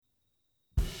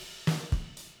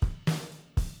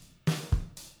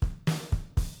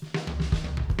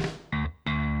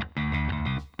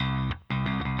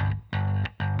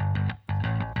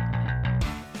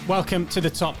Welcome to the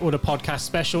Top Order Podcast,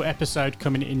 special episode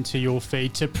coming into your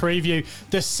feed to preview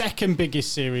the second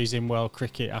biggest series in world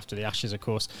cricket after the Ashes, of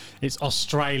course. It's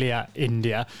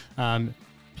Australia-India.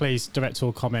 Please direct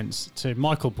all comments to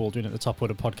Michael Baldwin at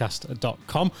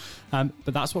thetopOrderpodcast.com.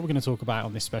 But that's what we're going to talk about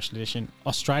on this special edition.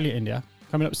 Australia-India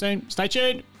coming up soon. Stay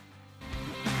tuned.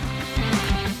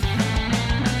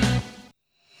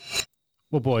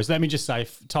 Well, boys, let me just say,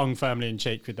 tongue firmly in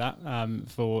cheek with that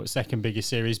for second biggest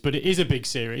series. But it is a big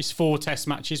series, 4 test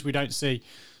matches. We don't see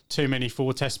too many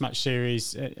 4 test match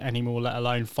series anymore, let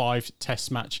alone 5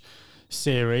 test match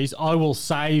series. I will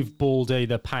save Baldy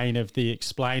the pain of the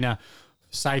explainer.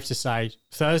 Safe to say,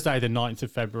 Thursday the 9th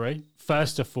of February,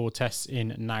 first of 4 tests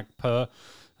in Nagpur.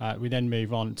 We then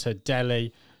move on to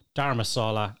Delhi,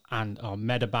 Dharamsala and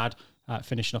Ahmedabad.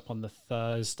 Finishing up on the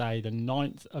Thursday, the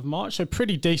 9th of March. So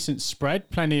pretty decent spread.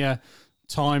 Plenty of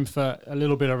time for a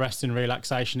little bit of rest and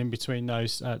relaxation in between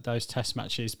those test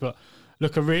matches. But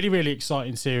look, a really, really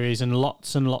exciting series and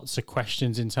lots of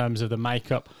questions in terms of the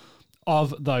makeup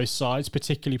of those sides,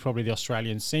 particularly probably the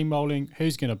Australian seam bowling.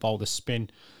 Who's going to bowl the spin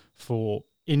for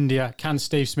India? Can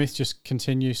Steve Smith just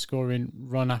continue scoring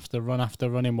run after run after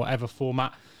run in whatever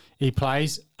format he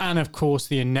plays? And of course,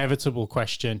 the inevitable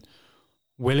question,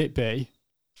 will it be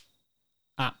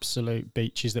absolute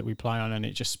beaches that we play on and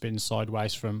it just spins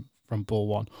sideways from ball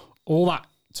one? All that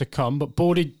to come. But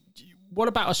Baldy, what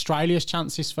about Australia's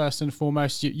chances first and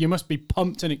foremost? You must be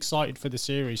pumped and excited for the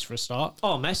series for a start.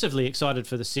 Oh, massively excited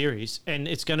for the series. And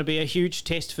it's going to be a huge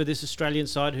test for this Australian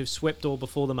side who've swept all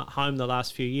before them at home the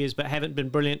last few years but haven't been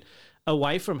brilliant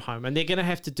away from home. And they're going to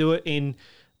have to do it in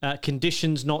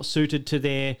conditions not suited to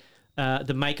their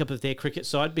the makeup of their cricket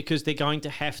side, because they're going to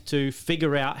have to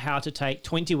figure out how to take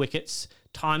 20 wickets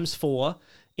times 4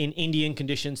 in Indian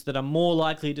conditions that are more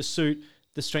likely to suit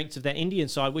the strengths of that Indian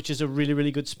side, which is a really, really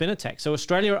good spin attack. So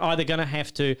Australia are either going to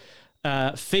have to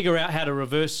figure out how to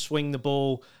reverse swing the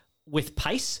ball with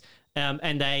pace,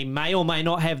 and they may or may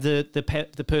not have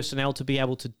the personnel to be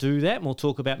able to do that. And we'll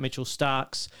talk about Mitchell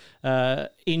Starc's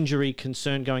injury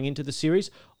concern going into the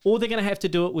series, or they're going to have to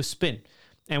do it with spin.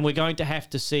 And we're going to have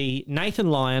to see Nathan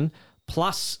Lyon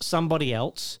plus somebody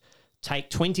else take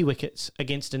 20 wickets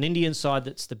against an Indian side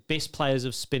that's the best players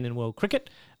of spin in world cricket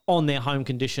on their home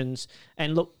conditions.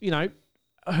 And look,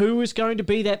 who is going to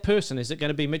be that person? Is it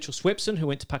going to be Mitchell Swepson, who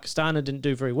went to Pakistan and didn't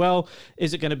do very well?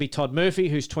 Is it going to be Todd Murphy,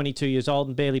 who's 22 years old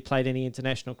and barely played any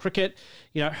international cricket?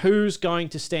 Who's going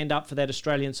to stand up for that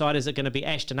Australian side? Is it going to be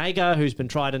Ashton Agar, who's been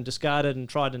tried and discarded?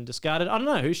 I don't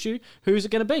know. Who's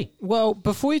it going to be? Well,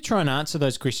 before you try and answer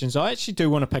those questions, I actually do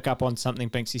want to pick up on something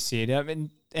Binksy said,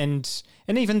 and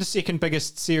even the second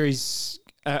biggest series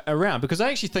around, because I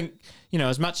actually think,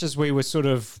 as much as we were sort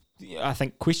of, I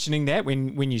think, questioning that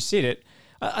when you said it,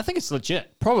 I think it's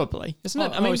legit, probably, isn't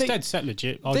it? I mean, it's dead set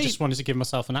legit. I just wanted to give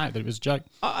myself an out that it was a joke.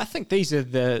 I think these are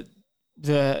the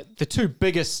 2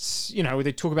 biggest,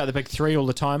 they talk about the big 3 all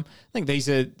the time. I think these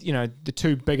are, the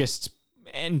 2 biggest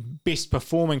and best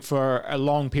performing for a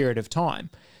long period of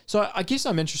time. So I guess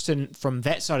I'm interested from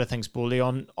that side of things, Baldy,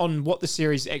 on what the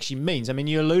series actually means. I mean,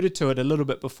 you alluded to it a little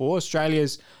bit before.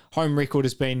 Australia's home record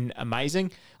has been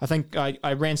amazing. I think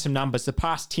I ran some numbers. The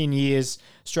past 10 years,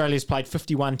 Australia's played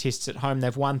 51 tests at home.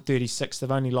 They've won 36. They've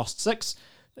only lost 6,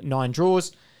 9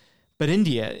 draws. But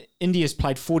India's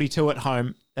played 42 at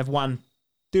home. They've won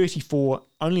 34,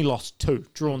 only lost 2,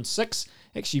 drawn 6.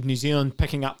 Actually, New Zealand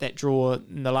picking up that draw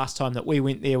in the last time that we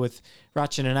went there with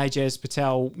Rachin and Ajaz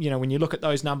Patel. When you look at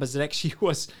those numbers, it actually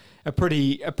was a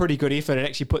pretty good effort. It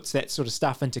actually puts that sort of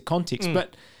stuff into context.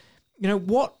 But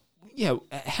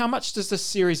how much does this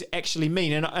series actually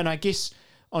mean? And I guess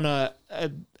on a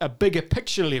bigger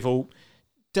picture level,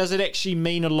 does it actually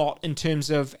mean a lot in terms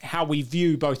of how we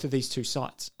view both of these 2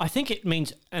 sides? I think it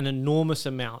means an enormous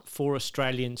amount for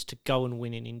Australians to go and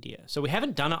win in India. So we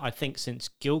haven't done it, I think, since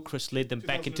Gilchrist led them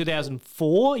back in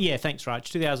 2004. Yeah, thanks,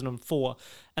 Raj, 2004.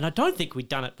 And I don't think we'd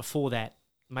done it before that,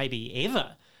 maybe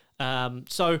ever.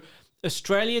 So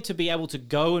Australia to be able to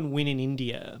go and win in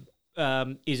India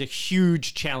is a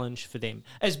huge challenge for them.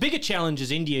 As big a challenge as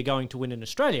India going to win in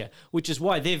Australia, which is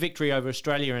why their victory over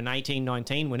Australia in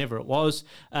 18-19, whenever it was,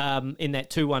 in that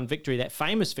 2-1 victory, that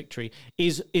famous victory,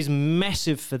 is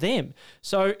massive for them.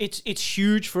 So it's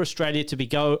huge for Australia to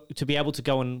be able to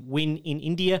go and win in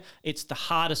India. It's the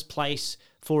hardest place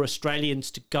for Australians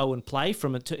to go and play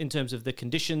in terms of the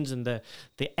conditions and the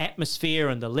atmosphere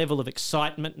and the level of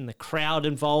excitement and the crowd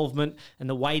involvement and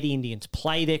the way the Indians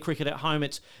play their cricket at home.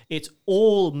 It's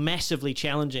all massively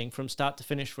challenging from start to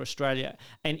finish for Australia.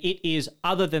 And it is,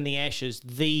 other than the Ashes,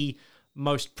 the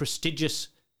most prestigious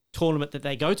tournament that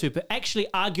they go to, but actually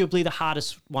arguably the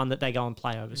hardest one that they go and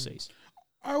play overseas.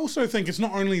 I also think it's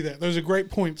not only that. Those are great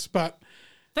points, but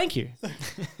Thank you.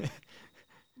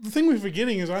 the thing we're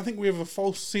forgetting is I think we have a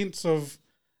false sense of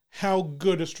how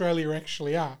good Australia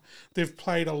actually are. They've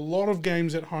played a lot of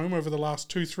games at home over the last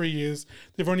 2-3 years.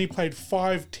 They've only played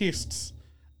 5 tests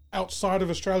outside of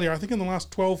Australia, I think in the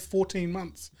last 12, 14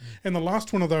 months. And the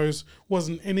last one of those was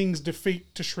an innings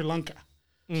defeat to Sri Lanka.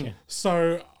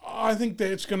 So I think that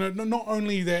it's going to, not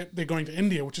only that they're going to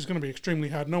India, which is going to be extremely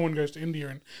hard. No one goes to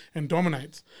India and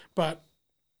dominates. But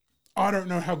I don't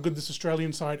know how good this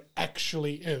Australian side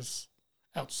actually is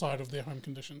outside of their home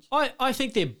conditions. I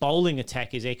think their bowling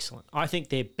attack is excellent. I think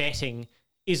their batting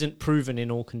isn't proven in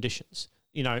all conditions.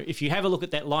 You know, if you have a look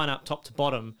at that lineup top to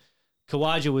bottom,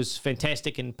 Khawaja was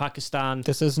fantastic in Pakistan.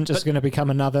 This isn't just going to become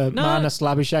another Marnus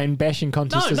Labuschagne bashing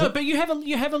contest, is it? But you have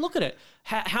a look at it.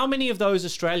 How many of those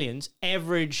Australians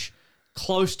average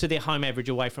close to their home average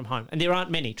away from home? And there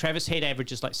aren't many. Travis Head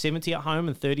averages like 70 at home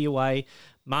and 30 away.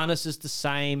 Marnus is the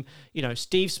same. You know,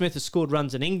 Steve Smith has scored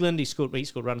runs in England. He scored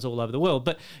runs all over the world.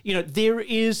 But, you know, there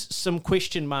is some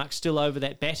question marks still over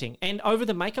that batting and over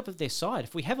the makeup of their side.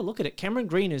 If we have a look at it, Cameron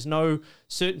Green is no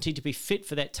certainty to be fit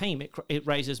for that team. It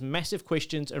raises massive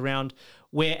questions around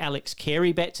where Alex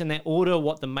Carey bats in that order,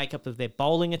 what the makeup of their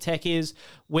bowling attack is,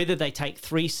 whether they take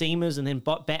 3 seamers and then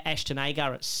bat Ashton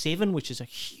Agar at 7, which is a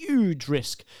huge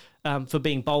risk for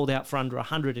being bowled out for under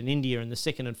 100 in India in the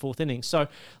second and fourth innings. So,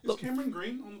 look, Is Cameron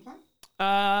Green on the plane?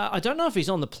 I don't know if he's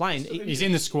on the plane. He's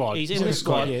in the squad. He's in the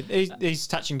squad. Yeah, he's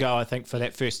touch and go, I think, for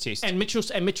that first test. And Mitchell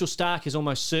Starc is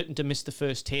almost certain to miss the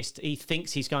first test. He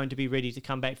thinks he's going to be ready to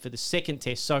come back for the second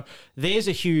test. So there's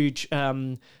a huge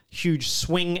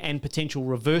swing and potential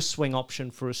reverse swing option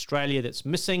for Australia that's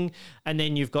missing. And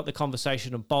then you've got the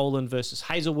conversation of Boland versus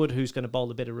Hazelwood, who's going to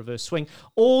bowl a better reverse swing.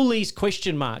 All these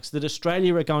question marks that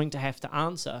Australia are going to have to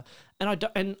answer.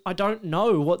 And I don't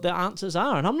know what the answers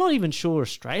are. And I'm not even sure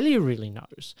Australia really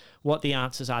knows what the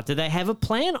answers are. Do they have a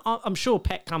plan? I'm sure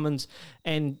Pat Cummins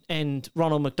and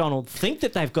Ronald McDonald think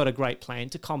that they've got a great plan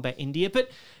to combat India,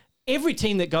 but every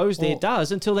team that goes there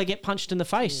does until they get punched in the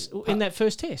face in that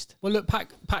first test. Well, look,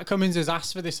 Pat Cummins has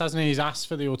asked for this, hasn't he? He's asked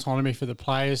for the autonomy for the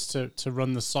players to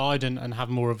run the side and have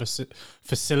more of a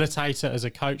facilitator as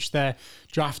a coach there.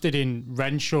 Drafted in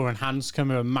Renshaw and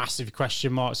Hanscom are massive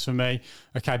question marks for me.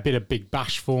 Okay, a bit of big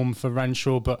bash form for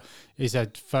Renshaw, but is a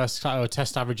first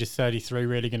test average of 33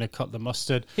 really going to cut the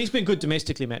mustard? He's been good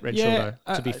domestically, Matt Renshaw,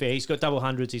 though, to be fair. He's got double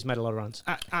hundreds. He's made a lot of runs.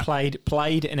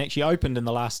 Played and actually opened in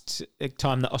the last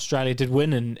time that Australia did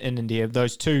win in India.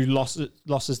 Those 2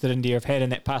 losses that India have had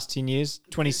in that past 10 years,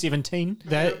 2017,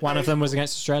 one of them was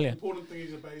against Australia. Important thing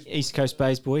is a base ball. East Coast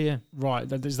Bays boy, yeah. Right,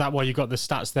 is that why you got the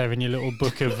stats there in your little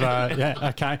book of... yeah,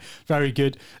 okay, very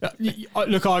good.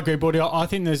 Look, I agree, buddy. I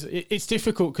think it's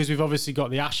difficult because we've obviously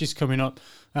got the Ashes coming up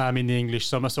in the English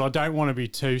summer, so I don't want to be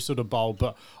too sort of bold,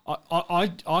 but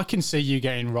I can see you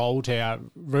getting rolled here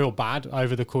real bad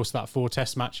over the course of that 4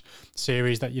 test match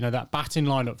series. That, you know, that batting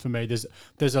lineup for me,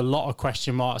 there's a lot of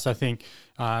question marks. I think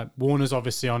Warner's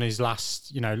obviously on his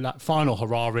last, you know, final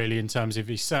hurrah really, in terms of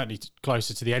he's certainly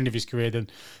closer to the end of his career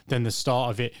than the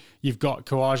start of it. You've got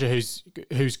Khawaja,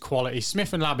 who's quality.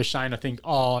 Smith and Labuschagne, I think,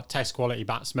 are test quality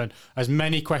batsmen. As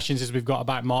many questions as we've got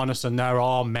about Marnus, and there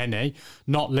are many,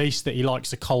 not least that he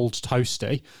likes a cold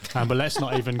toasty. But let's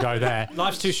not even go there.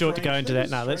 Life's too short to go into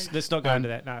that now. Let's not go into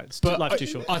that now. Life's too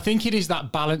short. I think it is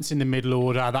that balance in the middle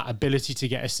order, that ability to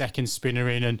get a second spinner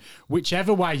in, and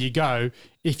whichever way you go,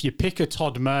 if you pick a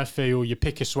Todd Murphy or you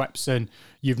pick a Swepson,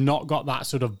 you've not got that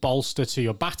sort of bolster to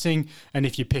your batting. And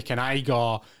if you pick an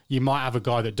Agar, you might have a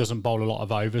guy that doesn't bowl a lot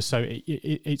of overs. So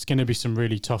it's going to be some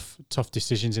really tough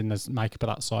decisions in the makeup of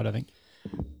that side, I think.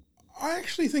 I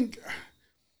actually think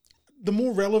the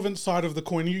more relevant side of the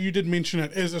coin, you did mention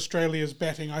it, is Australia's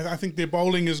batting. I think their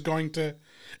bowling is going to...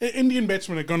 Indian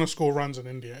batsmen are going to score runs in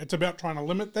India. It's about trying to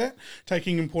limit that,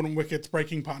 taking important wickets,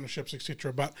 breaking partnerships,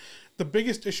 etc. But the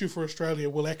biggest issue for Australia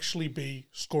will actually be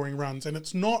scoring runs. And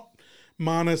it's not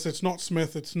Marnus, it's not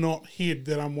Smith, it's not Head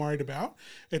that I'm worried about.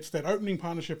 It's that opening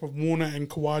partnership of Warner and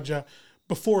Khawaja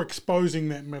before exposing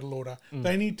that middle order.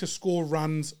 They need to score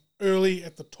runs early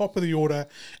at the top of the order,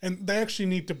 and they actually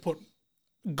need to put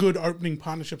good opening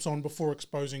partnerships on before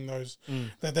exposing those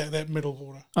that middle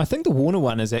order. I think the Warner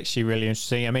one is actually really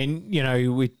interesting. I mean, you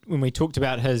know, when we talked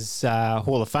about his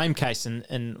Hall of Fame case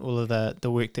and all of the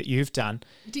work that you've done,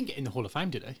 He didn't get in the Hall of Fame,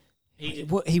 did he?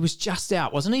 he was just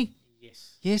out, wasn't he?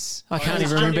 Yes, I can't even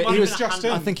just- remember. he was just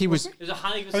in. I think he was.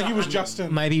 I think he was just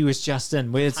in. Maybe he was just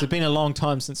in. Well, it's been a long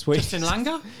time since we. Justin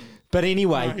Langer? But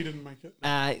anyway, No, he didn't make it.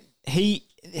 he,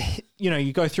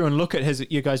 you go through and look at his,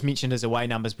 you guys mentioned his away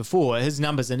numbers before. His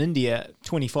numbers in India,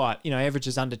 25,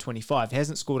 averages under 25. He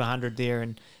hasn't scored 100 there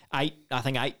in eight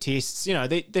tests.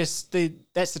 That's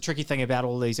the tricky thing about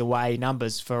all these away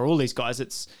numbers for all these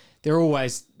guys. They're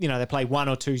always, they play 1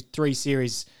 or 2, 3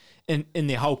 series in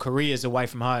their whole careers away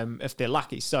from home if they're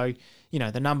lucky. So,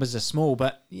 the numbers are small,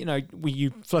 but, when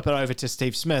you flip it over to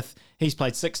Steve Smith, he's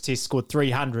played 6 tests, scored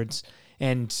 300s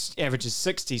and averages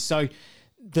 60. So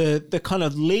the kind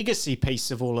of legacy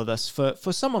piece of all of this for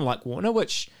someone like Warner,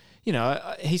 which,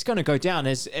 he's going to go down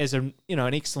as an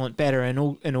excellent batter in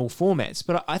all formats.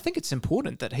 But I think it's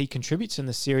important that he contributes in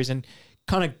this series and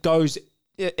kind of goes,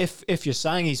 if you're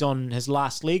saying he's on his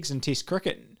last legs in Test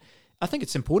cricket, I think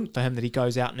it's important for him that he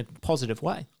goes out in a positive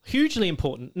way. Hugely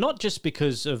important, not just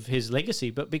because of his legacy,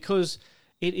 but because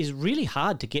it is really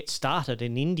hard to get started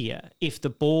in India if the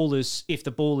ball is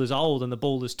old and the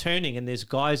ball is turning and there's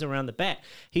guys around the bat.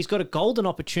 He's got a golden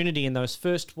opportunity in those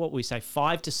first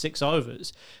 5 to 6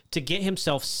 overs to get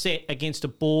himself set against a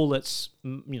ball that's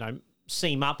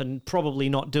seam up and probably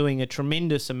not doing a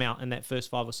tremendous amount in that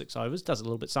first 5 or 6 overs. Does a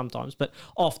little bit sometimes, but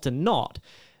often not.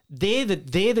 They're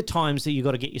the times that you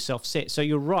got to get yourself set. So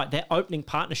you're right. That opening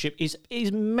partnership is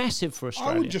massive for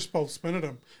Australia. I would just both spin at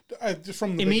him just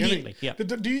from the immediately. beginning.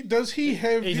 Yeah. Does he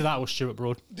have either that or Stuart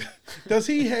Broad? Does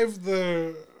he have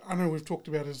the? I know we've talked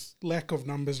about his lack of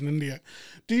numbers in India.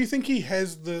 Do you think he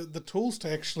has the tools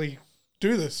to actually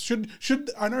do this? Should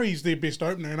I know he's their best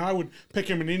opener, and I would pick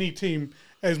him in any team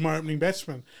as my opening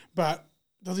batsman, but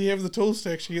does he have the tools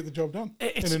to actually get the job done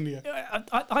in India?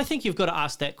 I think you've got to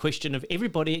ask that question of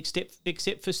everybody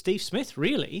except for Steve Smith,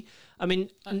 really. I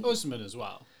mean, and Usman as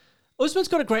well. Usman's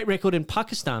got a great record in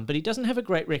Pakistan, but he doesn't have a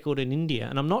great record in India,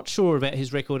 and I'm not sure about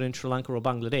his record in Sri Lanka or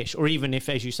Bangladesh, or even if,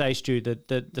 as you say, Stu,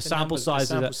 the sample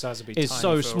size is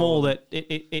so small that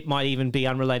it might even be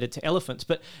unrelated to elephants.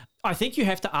 But I think you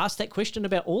have to ask that question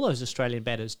about all those Australian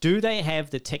batters. Do they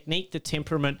have the technique, the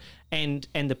temperament, and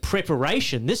the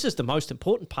preparation? This is the most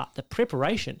important part, the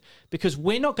preparation, because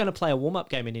we're not going to play a warm-up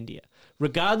game in India,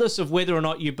 regardless of whether or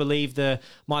not you believe the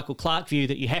Michael Clarke view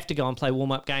that you have to go and play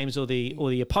warm-up games, or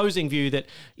the opposing view that,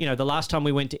 the last time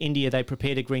we went to India, they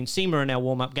prepared a green seamer in our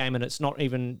warm-up game and it's not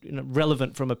even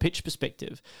relevant from a pitch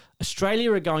perspective.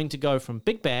 Australia are going to go from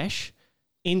Big Bash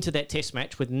into that test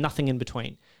match with nothing in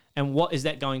between. And what is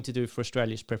that going to do for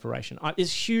Australia's preparation?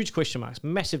 There's huge question marks,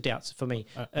 massive doubts for me.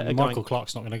 Michael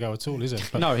Clarke's not going to go at all, is it?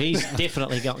 No, he's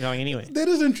definitely going anywhere. That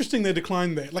is interesting they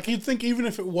declined that. Like, you'd think even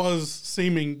if it was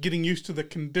seaming, getting used to the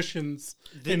conditions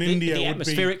in India the would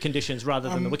atmospheric condiers rather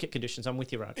than the wicket conditions. I'm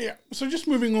with you, Rod. Yeah. So just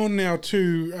moving on now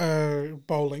to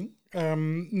bowling.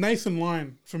 Nathan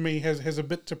Lyon, for me, has a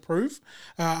bit to prove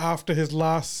after his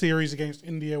last series against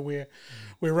India where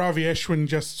Ravi Ashwin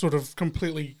just sort of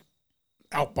completely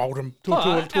outbowled him to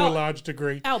a large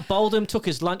degree. Outbowled him, took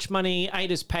his lunch money, ate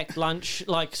his packed lunch,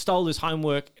 stole his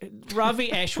homework. Ravi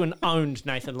Ashwin owned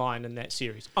Nathan Lyon in that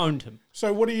series. Owned him.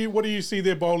 So what do you see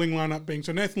their bowling lineup being?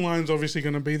 So Nathan Lyon's obviously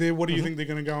going to be there. What do you think they're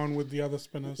going to go on with the other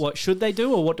spinners? What should they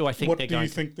do, or what do I think they're going to do? What do you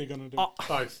think they're going to do?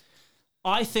 Both.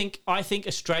 I think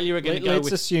Australia are going to go with...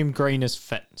 Let's assume Green is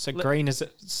fit. So Green is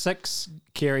at 6,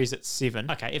 Carey's at 7.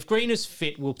 Okay, if Green is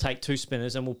fit, we'll take 2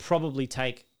 spinners and we'll probably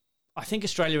take... I think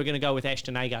Australia are going to go with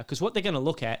Ashton Agar, because what they're going to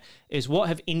look at is what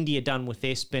have India done with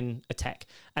their spin attack.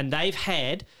 And they've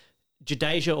had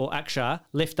Jadeja or Akshar,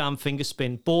 left arm finger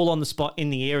spin, ball on the spot in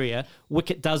the area,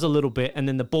 wicket does a little bit, and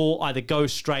then the ball either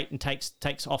goes straight and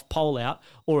takes off pole out,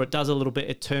 or it does a little bit,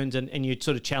 it turns, and you're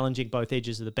sort of challenging both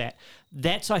edges of the bat.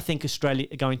 That's, I think,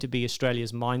 going to be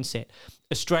Australia's mindset.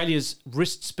 Australia's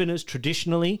wrist spinners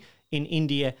traditionally in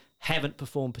India haven't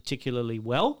performed particularly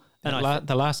well. And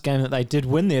the last game that they did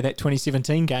win there, that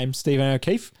 2017 game, Stephen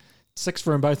O'Keefe, 6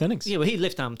 for in both innings. Yeah, well, he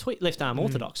left arm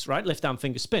orthodox, right? Left arm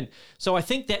finger spin. So I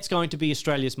think that's going to be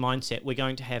Australia's mindset. We're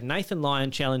going to have Nathan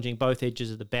Lyon challenging both edges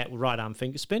of the bat with right arm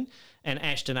finger spin, and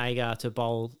Ashton Agar to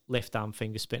bowl left arm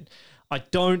finger spin. I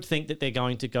don't think that they're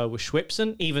going to go with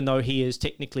Schwepson, even though he is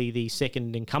technically the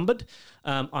second incumbent.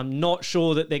 I'm not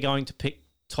sure that they're going to pick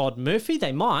Todd Murphy.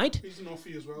 They might. He's an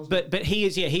offie as well. But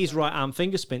he's right arm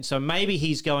finger spin. So maybe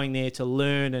he's going there to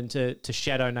learn and to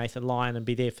shadow Nathan Lyon and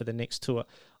be there for the next tour.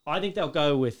 I think they'll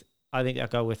go with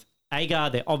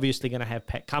Agar. They're obviously going to have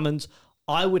Pat Cummins.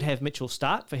 I would have Mitchell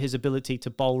Starc for his ability to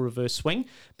bowl reverse swing,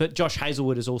 but Josh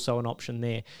Hazlewood is also an option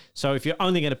there. So if you're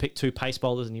only going to pick 2 pace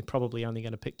bowlers, and you're probably only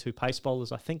going to pick 2 pace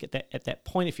bowlers, I think at that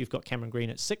point, if you've got Cameron Green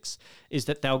at 6, is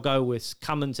that they'll go with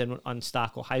Cummins and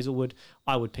Starc or Hazlewood.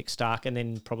 I would pick Starc and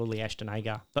then probably Ashton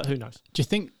Agar, but who knows? Do you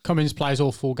think Cummins plays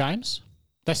all 4 games?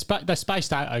 They're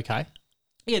spaced out okay.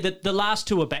 Yeah, the last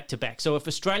two are back-to-back. So if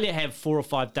Australia have 4 or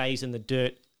 5 days in the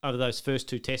dirt over those first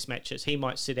 2 test matches, he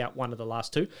might sit out one of the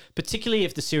last 2, particularly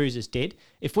if the series is dead.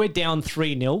 If we're down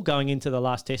 3-0 going into the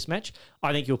last test match,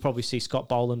 I think you'll probably see Scott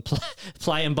Boland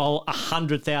play and bowl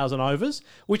 100,000 overs,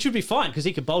 which would be fine because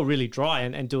he could bowl really dry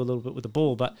and do a little bit with the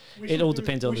ball, but it all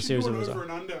depends on the series. We should do an over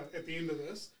and under at the end of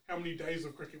this, how many days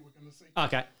of cricket we're going to see.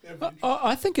 Okay.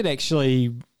 I think it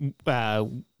actually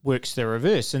works the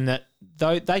reverse in that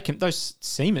though those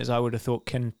seamers I would have thought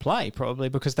can play probably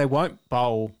because they won't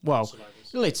bowl well.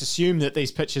 Let's assume that these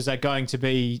pitches are going to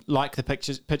be like the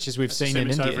pitches we've seen in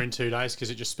India. Over in 2 days because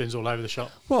it just spins all over the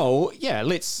shop. Well, yeah,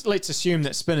 let's assume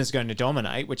that spin is going to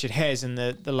dominate, which it has in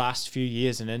the last few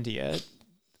years in India.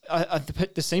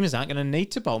 The seamers aren't going to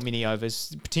need to bowl many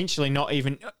overs, potentially not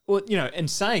even. Well, you know, in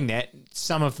saying that,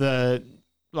 some of the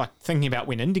thinking about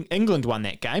when England won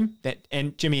that game,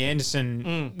 and Jimmy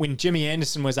Anderson, when Jimmy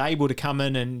Anderson was able to come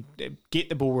in and get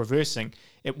the ball reversing,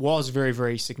 it was very,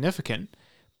 very significant.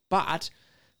 But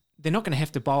they're not going to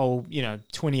have to bowl,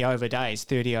 20 over days,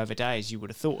 30 over days, you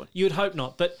would have thought. You would hope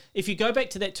not. But if you go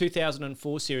back to that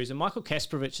 2004 series, and Michael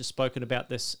Kasparovich has spoken about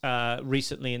this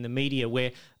recently in the media,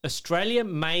 where Australia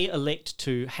may elect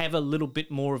to have a little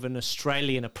bit more of an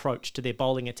Australian approach to their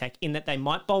bowling attack in that they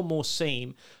might bowl more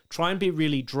seam, try and be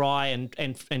really dry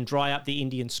and dry up the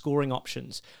Indian scoring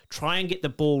options, try and get the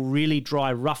ball really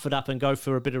dry, rough it up and go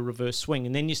for a bit of reverse swing,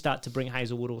 and then you start to bring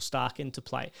Hazelwood or Stark into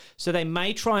play. So they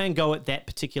may try and go at that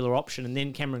particular option, and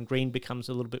then Cameron Green becomes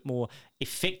a little bit more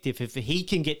effective if he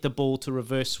can get the ball to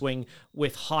reverse swing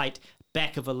with height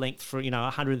back of a length for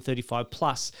 135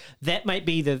 plus. That might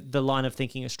be the line of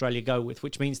thinking Australia go with,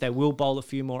 which means they will bowl a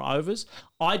few more overs.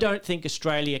 I don't think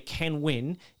Australia can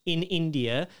win in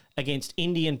India against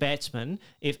Indian batsmen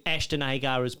if Ashton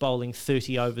Agar is bowling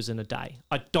 30 overs in a day.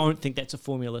 I don't think that's a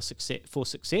formula for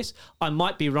success. I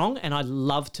might be wrong, and I'd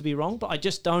love to be wrong, but I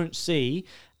just don't see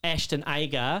Ashton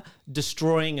Agar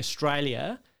destroying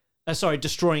India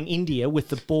with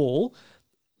the ball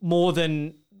more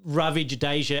than Ravi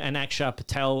Jadeja and Akshar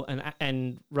Patel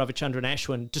and Ravichandran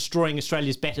Ashwin destroying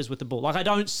Australia's batters with the ball. I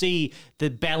don't see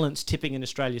the balance tipping in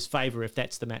Australia's favour if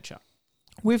that's the matchup.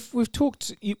 We've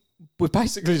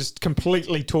basically just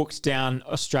completely talked down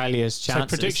Australia's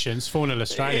chances. So predictions, 4-0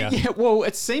 Australia. Yeah, well,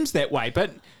 it seems that way, but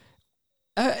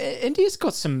India's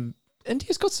got some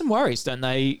worries, don't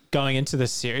they, going into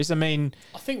this series? I mean,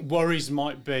 I think worries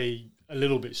might be a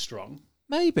little bit strong.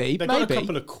 Maybe. They've got a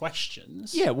couple of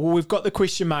questions. Yeah, well, we've got the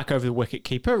question mark over the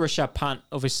wicketkeeper. Rishabh Pant,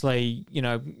 obviously,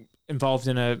 involved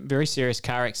in a very serious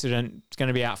car accident. Is going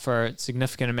to be out for a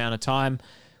significant amount of time,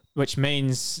 which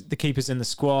means the keepers in the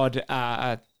squad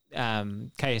are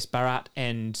KS Bharat,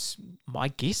 and my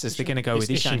guess is they're going to go with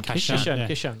Ishan Kishan.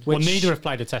 Kishan. Well, neither have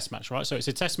played a test match, right? So it's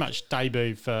a test match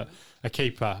debut for a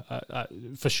keeper,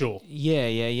 for sure.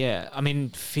 Yeah. I mean,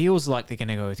 feels like they're going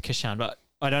to go with Kishan, but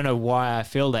I don't know why I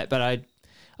feel that, but I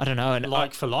don't know.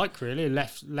 And for like, really.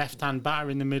 Left-hand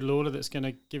batter in the middle order that's going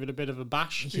to give it a bit of a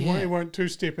bash. Yeah. He won't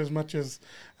two-step as much as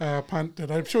Punt did.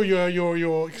 I'm sure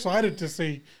you're excited to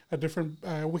see a different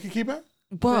wicketkeeper.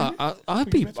 Well,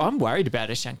 I'm worried about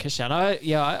Ishan Kishan.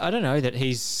 I don't know that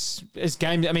his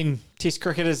game. I mean, Test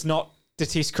cricket is not the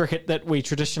Test cricket that we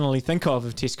traditionally think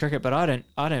of Test cricket, but I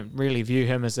don't really view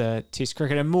him as a Test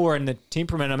cricketer. More in the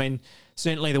temperament. I mean,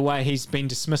 certainly the way he's been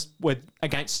dismissed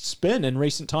against spin in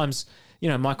recent times.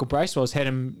 Michael Bracewell's had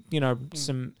him.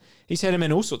 He's had him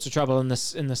in all sorts of trouble in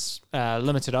this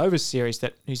limited overs series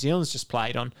that New Zealand's just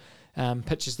played on.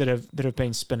 Pitches that have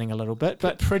been spinning a little bit,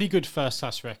 but pretty good first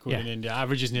class record in India.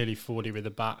 Average is nearly 40 with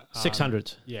a bat.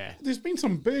 600. Yeah, there's been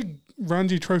some big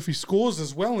Ranji Trophy scores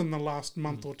as well in the last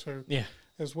month or two. Yeah,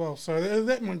 as well. So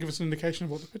that might give us an indication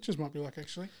of what the pitches might be like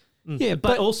actually. Yeah,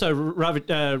 but also Ravi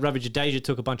Jadeja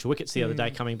took a bunch of wickets the other day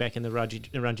coming back in the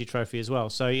Ranji Trophy as well.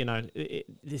 So it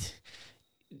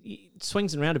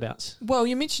swings and roundabouts. Well,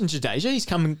 you mentioned Jadeja. He's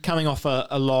coming off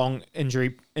a long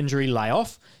injury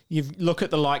layoff. You look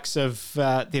at the likes of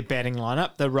their batting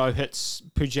lineup, the Rohits,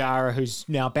 Pujara, who's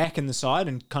now back in the side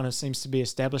and kind of seems to be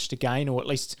established again, or at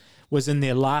least was in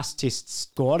their last Test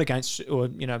squad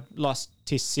last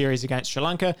Test series against Sri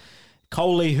Lanka.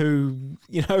 Kohli, who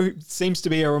seems to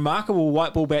be a remarkable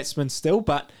white ball batsman still,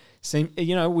 but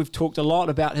we've talked a lot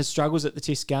about his struggles at the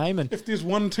Test game. And if there's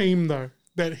one team though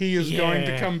that he is going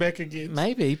to come back against,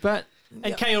 maybe, but.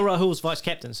 And KL Rahul's vice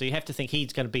captain, so you have to think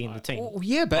he's going to be in the team. Well,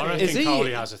 yeah, but I think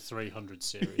Kohli has a 300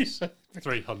 series.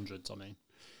 300s, I mean.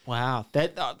 Wow,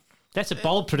 that's a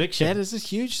bold prediction. That is a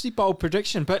hugely bold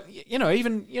prediction. But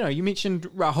you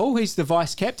mentioned Rahul, he's the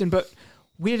vice captain, but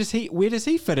where does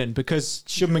he fit in? Because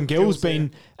Shubman Gill's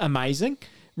been amazing.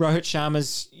 Rohit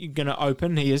Sharma's going to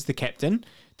open. He is the captain.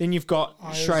 Then you've got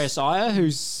Shreyas Iyer,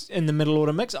 who's in the middle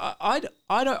order mix. I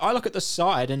look at the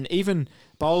side and even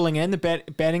bowling and the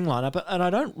batting lineup, and I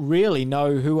don't really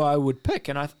know who I would pick.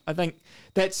 And I think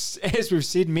that's, as we've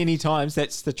said many times,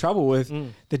 that's the trouble with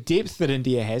the depth that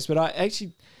India has. But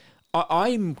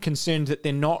I'm concerned that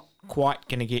they're not quite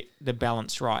going to get the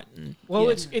balance right. And Well,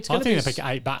 it's I going to think be. they pick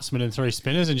 8 batsmen and 3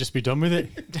 spinners and just be done with it.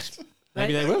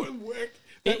 maybe they will.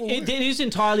 It is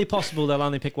entirely possible they'll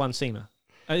only pick one seamer.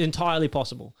 Entirely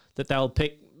possible that they'll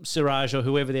pick Siraj or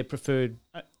whoever their preferred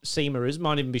seamer is.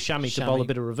 Might even be Shami to bowl a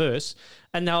bit of reverse,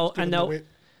 and they'll pick.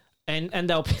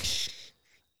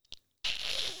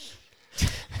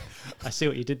 I see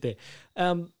what you did there.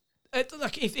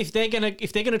 Like if they're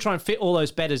gonna try and fit all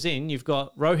those batters in, you've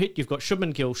got Rohit, you've got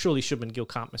Shubman Gill. Surely Shubman Gill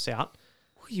can't miss out.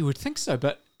 Well, you would think so,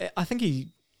 but I think he.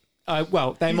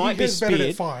 They might be has batted spared.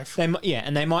 at 5.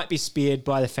 And they might be spared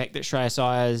by the fact that Shreyas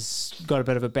Iyer's got a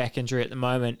bit of a back injury at the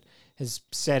moment. Has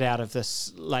sat out of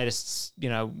this latest,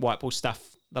 white ball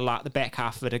stuff, the back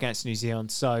half of it against New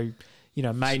Zealand. So,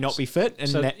 may not be fit, and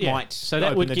that might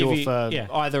open would the give door you- for yeah.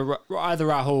 either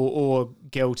Rahul or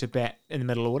Gill to bat in the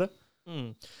middle order.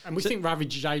 And we think Ravi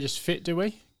Jadeja's fit, do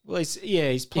we? Well, he's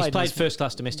He's played. played first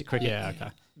class domestic cricket. Yeah,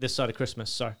 okay. This side of Christmas.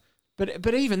 So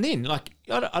But even then, I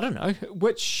don't know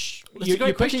which That's a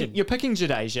great question. You're picking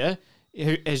Jadeja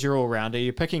as your all rounder.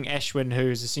 You're picking Ashwin,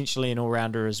 who's essentially an all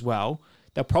rounder as well.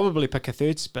 They'll probably pick a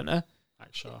third spinner.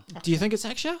 Actually. Do you think it's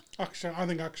Akshay? Akshay, I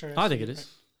think Akshay. I think it is.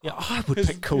 Yeah, I would His-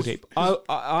 pick Kuldeep.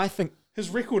 I think His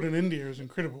record in India is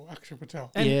incredible, Akshay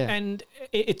Patel. And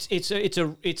it's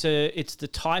the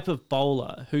type of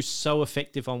bowler who's so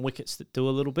effective on wickets that do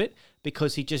a little bit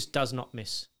because he just does not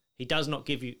miss. He does not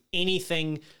give you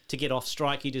anything to get off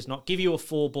strike. He does not give you a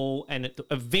 4 ball, and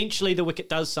eventually the wicket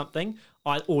does something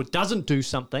or doesn't do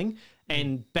something,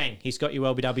 and bang, he's got you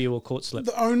LBW or court slip.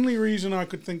 The only reason I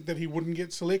could think that he wouldn't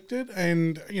get selected,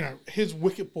 and his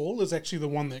wicket ball is actually the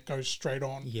one that goes straight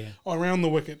on around the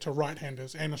wicket to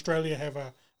right-handers, and Australia have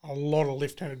a lot of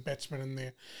left-handed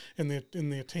batsmen in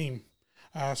their team.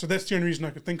 So that's the only reason I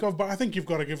could think of. But I think you've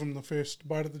got to give him the first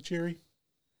bite of the cherry.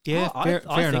 yeah, I fair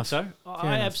think enough. so.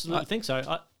 I enough. absolutely think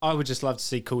so. I would just love to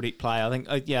see Kuldeep play. I think,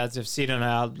 as I've said in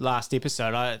our last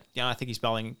episode, I think he's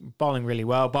bowling really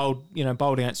well. Bowled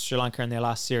against Sri Lanka in their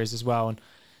last series as well, and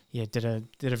did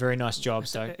a very nice job.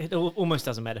 So It almost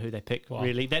doesn't matter who they pick,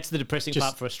 really. That's the depressing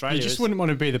part for Australia. You just wouldn't want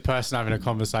to be the person having a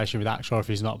conversation with Akshay if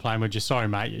he's not playing. We're just sorry,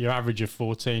 mate. Your average of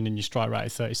 14 and your strike rate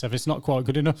of 37. It's not quite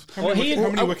good enough. How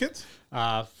many wickets?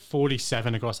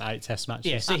 47 across 8 Test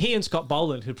matches. Yeah, so he and Scott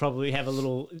Boland, who probably have a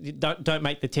little don't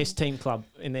make the Test team club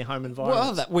in their home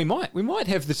environment. well, we might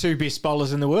have the 2 best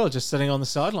bowlers in the world just sitting on the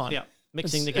sideline. Yeah,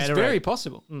 mixing the It's Gatorade. very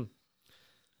possible.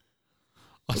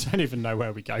 I don't even know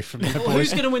where we go from there, Well, who's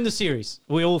boys. going to win the series?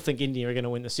 We all think India are going to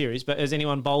win the series, but is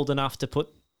anyone bold enough to put,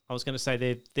 I was going to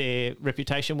say, their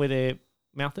reputation where their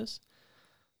mouth is?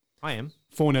 I am.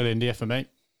 4-0 India for me.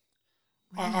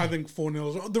 I think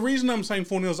 4-0. The reason I'm saying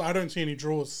 4-0 is I don't see any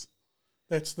draws.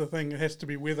 That's the thing. It has to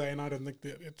be weather, and I don't think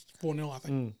that it's 4-0, I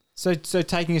think. So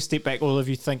taking a step back, all of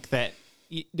you think that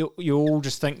you all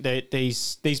just think that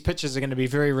these pitches are going to be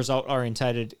very result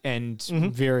orientated and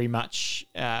very much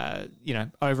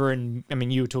over in. I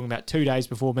mean, you were talking about 2 days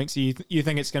before Binks. So you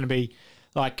think it's going to be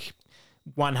like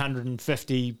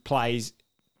 150 plays,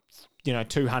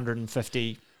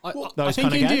 250.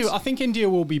 I think India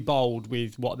will be bold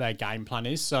with what their game plan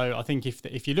is. So I think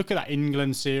if you look at that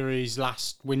England series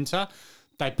last winter,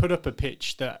 they put up a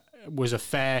pitch that was a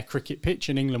fair cricket pitch,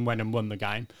 and England went and won the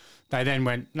game. They then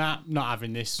went, nah, not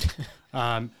having this.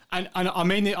 And I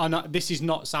mean, this is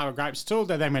not sour grapes at all.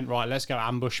 They then went, right, let's go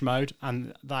ambush mode,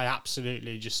 and they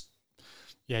absolutely just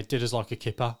did us like a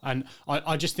kipper. And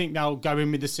I just think they'll go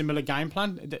in with a similar game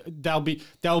plan. They'll be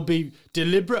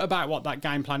deliberate about what that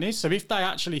game plan is. So if they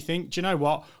actually think, do you know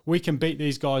what, we can beat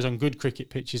these guys on good cricket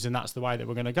pitches, and that's the way that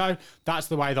we're going to go, that's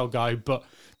the way they'll go. But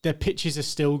their pitches are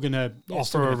still going to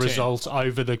offer a result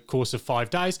over the course of 5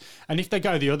 days. And if they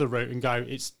go the other route and go,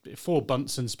 it's 4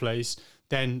 Bunsen's, please,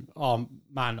 then,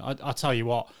 man, I tell you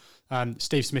what,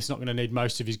 Steve Smith's not going to need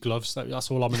most of his gloves.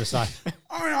 That's all I'm going to say.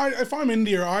 If I'm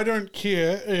India, I don't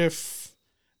care if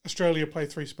Australia play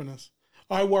 3 spinners.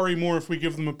 I worry more if we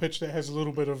give them a pitch that has a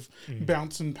little bit of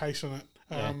bounce and pace in it.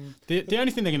 The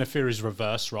only thing they're going to fear is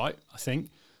reverse, right? I think.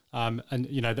 And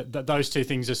those two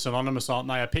things are synonymous, aren't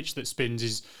they? A pitch that spins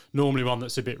is normally one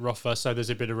that's a bit rougher, so there's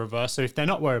a bit of reverse. So if they're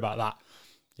not worried about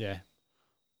that,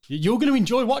 you're going to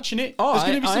enjoy watching it. There's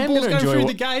going to be some balls going through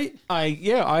the gate. I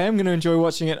am going to enjoy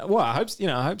watching it. Well, I hope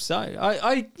so.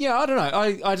 I don't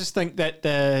know. I just think that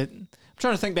I'm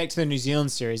trying to think back to the New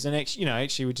Zealand series, and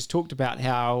actually we just talked about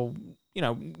how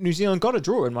New Zealand got a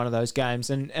draw in one of those games,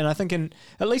 and I think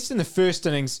at least in the first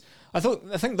innings, I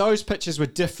think those pitches were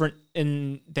different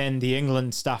than the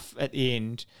England stuff at the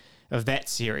end of that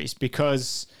series,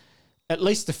 because at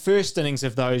least the first innings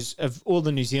of all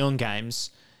the New Zealand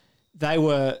games, they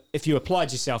were, if you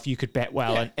applied yourself, you could bat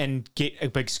well and get a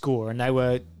big score, and they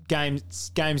were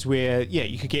games where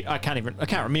you could get, I can't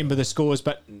remember the scores,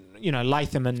 but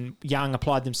Latham and Young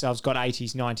applied themselves, got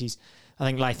 80s, 90s. I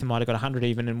think Latham might have got 100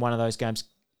 even in one of those games.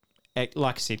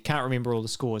 Like I said, can't remember all the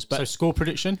scores. But so score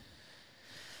prediction?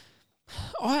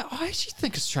 I actually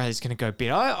think Australia's going to go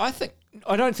better. I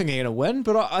don't think they're going to win,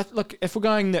 but I look, if we're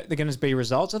going that they're going to be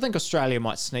results, I think Australia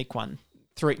might sneak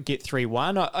get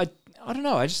 3-1. I don't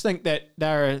know. I just think that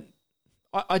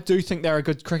I do think they're a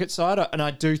good cricket side, and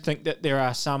I do think that there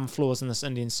are some flaws in this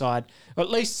Indian side, or at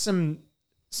least some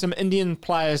Indian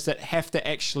players that have to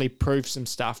actually prove some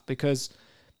stuff, because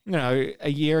a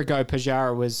year ago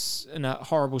Pujara was in a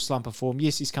horrible slump of form.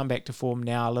 Yes, he's come back to form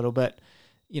now a little bit.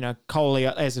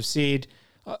 Kohli, as I've said,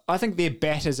 I think their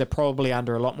batters are probably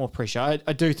under a lot more pressure.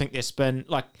 I do think their spin,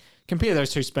 like, compare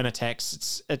those two spin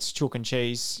attacks, it's chalk and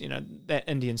cheese. That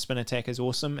Indian spin attack is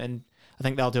awesome, and I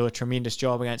think they'll do a tremendous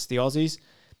job against the Aussies.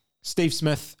 Steve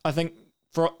Smith, I think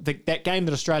for that game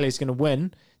that Australia is going to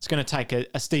win, it's going to take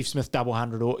a Steve Smith double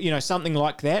 100 or something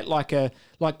like that,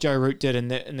 like Joe Root did in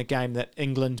the game that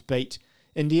England beat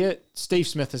India. Steve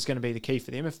Smith is going to be the key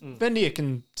for them. If India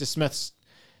can dismiss,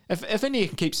 if India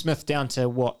can keep Smith down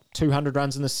to 200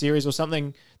 runs in this series or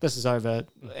something, this is over.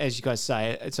 As you guys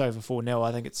say, it's over 4-0.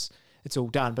 I think it's all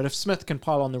done. But if Smith can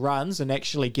pile on the runs and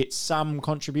actually get some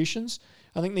contributions,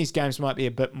 I think these games might be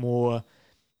a bit more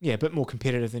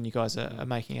competitive than you guys are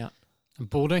making out. And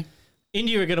Baldy?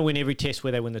 India are going to win every test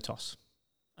where they win the toss.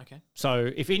 Okay.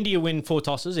 So if India win 4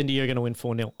 tosses, India are going to win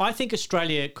 4-0. I think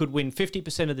Australia could win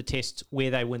 50% of the tests where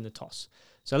they win the toss.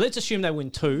 So let's assume they win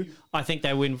 2. I think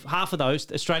they win half of those.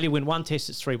 Australia win 1 test,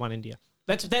 it's 3-1 India.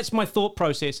 That's my thought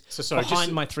process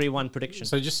behind my 3-1 prediction.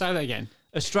 So just say that again.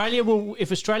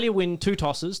 If Australia win 2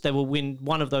 tosses, they will win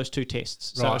one of those 2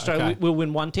 tests. So Right, Australia will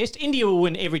win 1 test. India will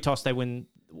win every toss they win,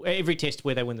 every test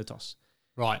where they win the toss.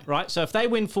 Right. So if they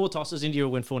win 4 tosses, India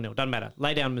will win 4-0. Doesn't matter.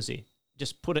 Lay down Mazir.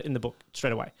 Just put it in the book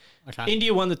straight away. Okay.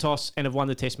 India won the toss and have won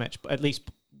the test match, at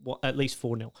least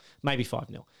 4-0, maybe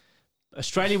 5-0.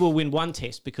 Australia will win 1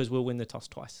 test because we'll win the toss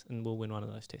twice and we'll win one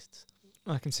of those tests.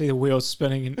 I can see the wheels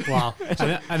spinning. Wow.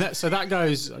 So that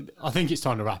goes, I think it's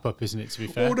time to wrap up, isn't it, to be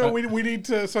fair? Oh, no, we need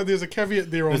to, so there's a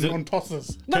caveat there on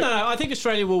tosses. No, I think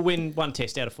Australia will win 1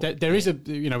 test out of 4. There is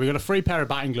we've got a free pair of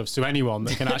batting gloves to anyone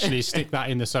that can actually stick that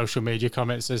in the social media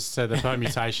comments as to the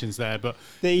permutations there. But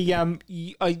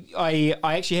I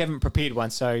actually haven't prepared one,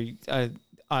 so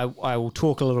I will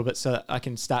talk a little bit so that I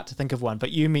can start to think of one.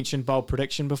 But you mentioned bold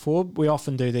prediction before. We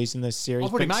often do these in this series.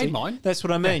 I've already made mine. That's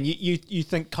what I mean. Yeah. You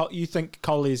think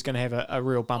Kohli is going to have a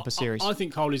real bumper series? I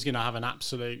think Kohli's going to have an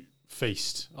absolute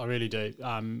feast. I really do.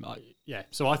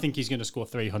 So I think he's going to score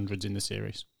 300s in the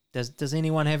series. Does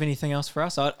anyone have anything else for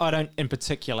us? I don't in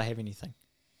particular have anything.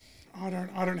 I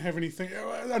don't have anything.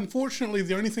 Unfortunately,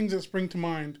 the only things that spring to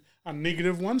mind are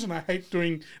negative ones, and I hate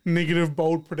doing negative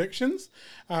bold predictions.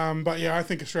 But yeah, I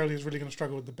think Australia is really going to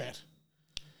struggle with the bat.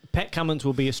 Pat Cummins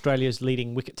will be Australia's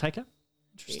leading wicket taker.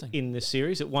 Interesting. In this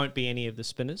series. It won't be any of the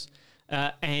spinners.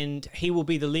 And he will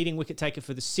be the leading wicket taker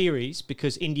for the series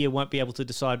because India won't be able to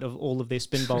decide of all of their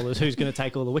spin bowlers who's going to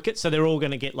take all the wickets. So they're all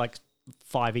going to get like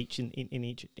 5 each in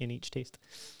each test.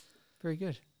 Very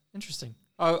good. Interesting.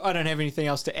 I don't have anything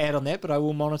else to add on that, but I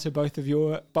will monitor both of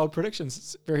your bold predictions.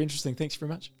 It's very interesting. Thanks very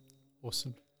much.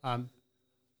 Awesome.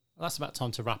 That's about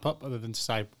time to wrap up, other than to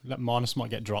say Marnus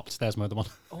might get dropped. There's my other one.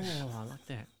 Oh, I like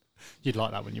that. You'd like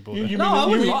that when you're bored.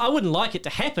 I wouldn't like it to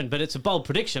happen, but it's a bold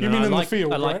prediction. You mean in the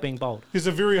field, I like right? being bold. There's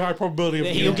a very high probability of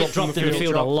he'll get dropped in the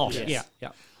field a lot. Yes. Yeah.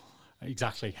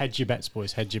 Exactly. Hedge your bets,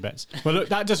 boys. Hedge your bets. Well, look,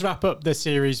 that does wrap up the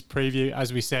series preview.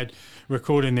 As we said,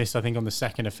 recording this, I think, on the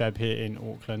 2nd of Feb here in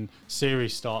Auckland.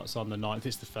 Series starts on the 9th.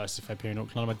 It's the 1st of Feb here in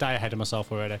Auckland. I'm a day ahead of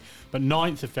myself already. But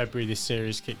 9th of February, this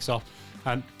series kicks off.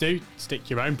 Do stick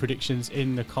your own predictions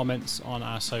in the comments on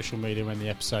our social media when the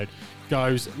episode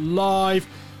goes live.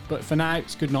 But for now,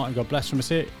 it's good night and God bless from us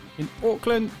here in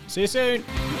Auckland. See you soon.